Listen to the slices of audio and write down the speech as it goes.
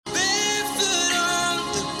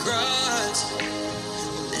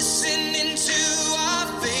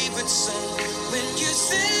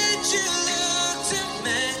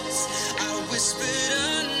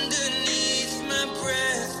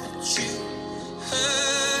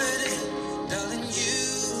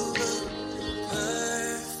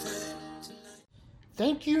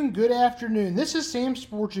Thank you and good afternoon. This is Sam's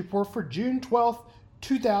Sports Report for June 12th,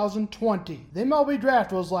 2020. The MLB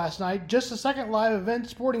Draft was last night, just the second live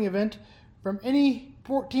sporting event from any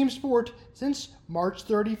team sport since March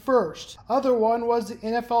 31st. Other one was the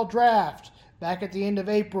NFL Draft back at the end of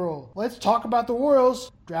April. Let's talk about the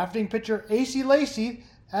Royals drafting pitcher A.C. Lacy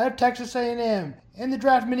out of Texas A&M. And the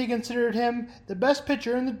draft committee considered him the best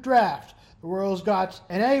pitcher in the draft. The Royals got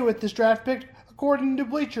an A with this draft pick, according to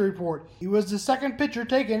Bleacher Report. He was the second pitcher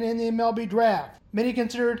taken in the MLB Draft. Many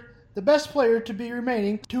considered the best player to be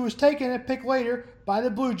remaining, who was taken a pick later by the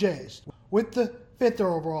Blue Jays with the 5th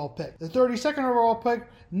overall pick. The 32nd overall pick,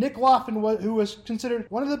 Nick Loftin, who was considered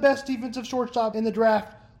one of the best defensive shortstop in the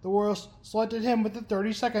draft. The Royals selected him with the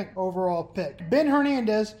 32nd overall pick. Ben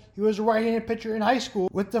Hernandez, he was a right-handed pitcher in high school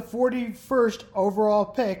with the 41st overall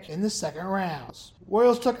pick in the second round.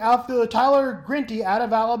 Royals took outfielder Tyler Grinty out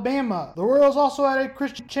of Alabama. The Royals also added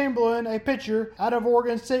Christian Chamberlain, a pitcher out of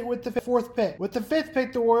Oregon State, with the 4th pick. With the 5th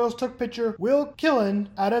pick, the Royals took pitcher Will Killen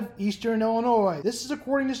out of Eastern Illinois. This is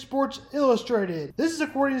according to Sports Illustrated. This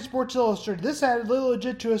added little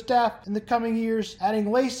legit to his staff in the coming years, adding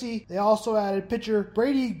Lacy. They also added pitcher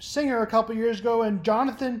Brady Singer a couple years ago, and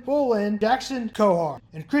Jonathan Bolin, Jackson Cohart,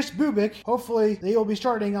 and Chris Bubik. Hopefully, they will be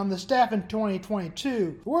starting on the staff in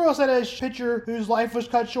 2022. The Royals had a pitcher whose life was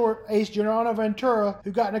cut short, ace Giancarlo Ventura,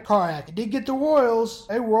 who got in a car accident. It did get the Royals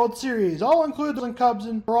a World Series. I'll include the Cubs,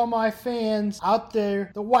 and for all my fans out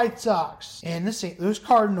there, the White Sox and the St. Louis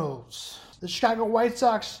Cardinals. The Chicago White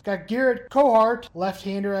Sox got Garrett Cohart,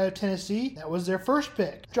 left-hander out of Tennessee. That was their first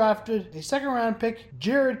pick. Drafted a second-round pick,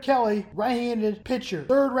 Jared Kelly, right-handed pitcher.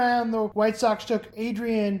 Third round, the White Sox took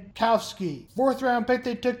Adrian Kowski. Fourth-round pick,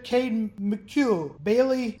 they took Cade McHugh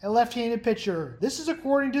Bailey, a left-handed pitcher. This is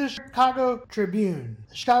according to the Chicago Tribune.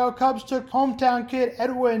 The Chicago Cubs took hometown kid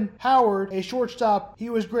Edwin Howard, a shortstop. He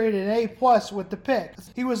was graded an A+ with the pick.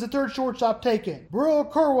 He was the third shortstop taken. Burrell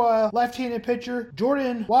Kerwell, left-handed pitcher.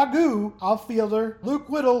 Jordan Wagoo, outfielder. Luke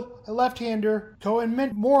Whittle, a left-hander. Cohen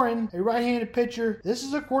Morin, a right-handed pitcher. This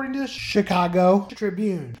is according to the Chicago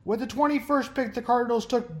Tribune. With the 21st pick, the Cardinals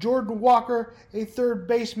took Jordan Walker, a third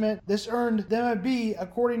baseman. This earned them a B,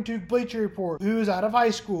 according to Bleacher Report, who is out of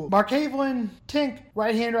high school. Markavelin Tink,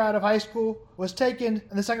 right-hander out of high school, was taken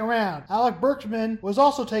in the second round. Alec Berkman was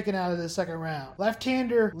also taken out of the second round.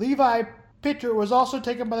 Left-hander Levi pitcher was also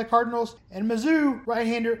taken by the Cardinals, and Mizzou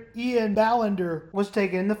right-hander Ian Ballander was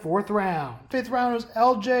taken in the 4th round. 5th round was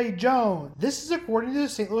L.J. Jones. This is according to the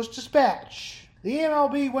St. Louis Dispatch. The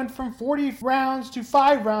MLB went from 40 rounds to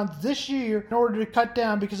 5 rounds this year in order to cut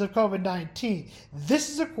down because of COVID-19. This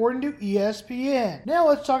is according to ESPN. Now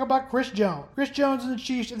let's talk about Chris Jones. Chris Jones and the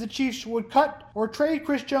Chiefs. If the Chiefs would cut or trade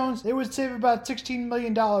Chris Jones, they would save about $16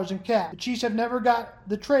 million in cap. The Chiefs have never got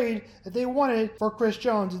the trade that they wanted for Chris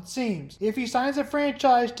Jones, it seems. If he signs a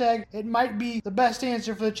franchise tag, it might be the best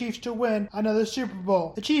answer for the Chiefs to win another Super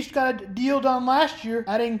Bowl. The Chiefs got a deal done last year,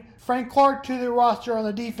 adding Frank Clark to the roster on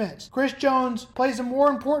the defense. Chris Jones plays a more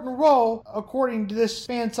important role, according to this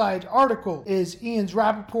Fanside article, is Ian's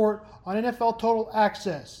Rappaport on NFL Total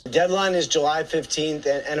Access. The deadline is July 15th,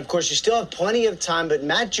 and of course you still have plenty of time, but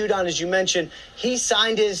Matt Judon, as you mentioned, he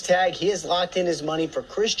signed his tag. He has locked in his money. For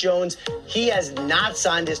Chris Jones, he has not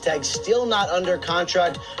signed his tag, still not under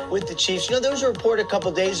contract with the Chiefs. You know, there was a report a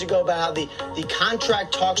couple days ago about how the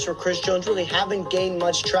contract talks for Chris Jones really haven't gained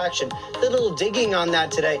much traction. Did a little digging on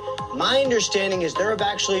that today. My understanding is there have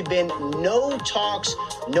actually been no talks,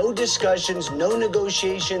 no discussions, no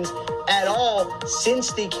negotiations at all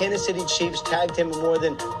since the Kansas City Chiefs tagged him more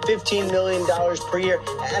than $15 million per year.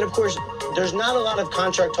 And of course, there's not a lot of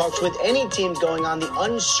contract talks with any team going on. The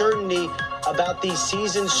uncertainty about the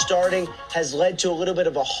season starting has led to a little bit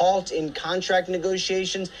of a halt in contract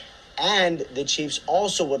negotiations. And the Chiefs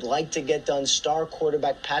also would like to get done star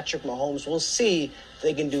quarterback Patrick Mahomes. We'll see if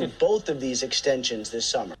they can do both of these extensions this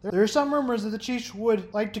summer. There are some rumors that the Chiefs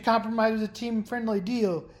would like to compromise with a team-friendly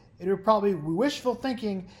deal. It would probably be wishful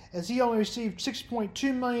thinking, as he only received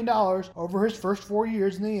 $6.2 million over his first 4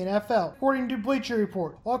 years in the NFL, according to Bleacher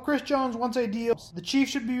Report. While Chris Jones wants a deal, the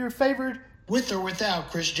Chiefs should be favored with or without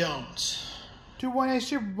Chris Jones to win a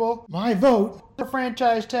Super Bowl. My vote, the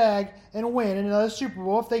franchise tag, and win another Super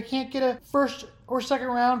Bowl if they can't get a first or second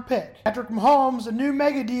round pick. Patrick Mahomes, a new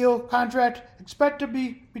mega deal contract expected to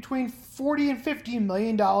be between $40 and $50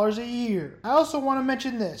 million a year. I also want to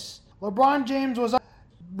mention this. LeBron James was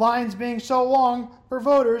lines being so long for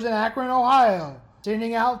voters in Akron, Ohio,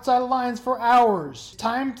 standing outside the lines for hours.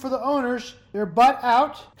 Time for the owners, their butt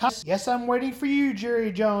out. Yes, I'm waiting for you,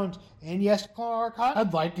 Jerry Jones. And yes, Clark,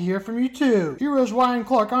 I'd like to hear from you too. Here was Ryan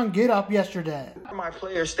Clark on Get Up yesterday. My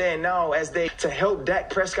players stand now as they to help Dak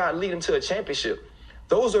Prescott lead him to a championship.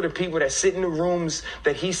 Those are the people that sit in the rooms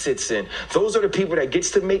that he sits in. Those are the people that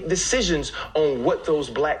gets to make decisions on what those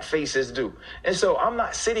black faces do. And so I'm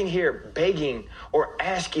not sitting here begging or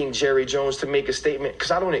asking Jerry Jones to make a statement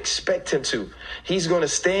because I don't expect him to. He's going to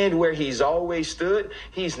stand where he's always stood.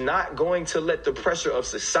 He's not going to let the pressure of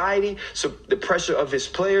society, so the pressure of his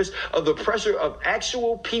players, of the pressure of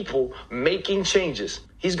actual people making changes.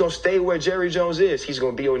 He's going to stay where Jerry Jones is. He's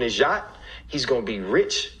going to be on his yacht. He's going to be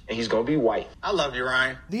rich, and he's going to be white. I love you,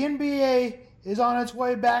 Ryan. The NBA is on its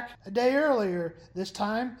way back a day earlier. This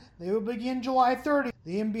time, they will begin July 30th.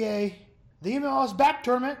 The MLS back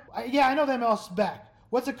tournament. I know the MLS is back.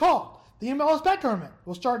 What's it called? The MLS back tournament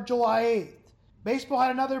will start July 8th. Baseball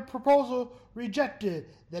had another proposal rejected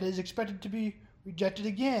that is expected to be rejected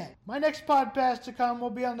again. My next podcast to come will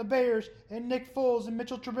be on the Bears and Nick Foles and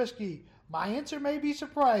Mitchell Trubisky. My answer may be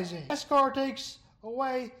surprising. NASCAR takes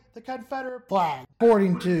away the Confederate flag,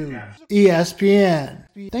 according to ESPN.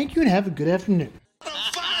 Thank you and have a good afternoon.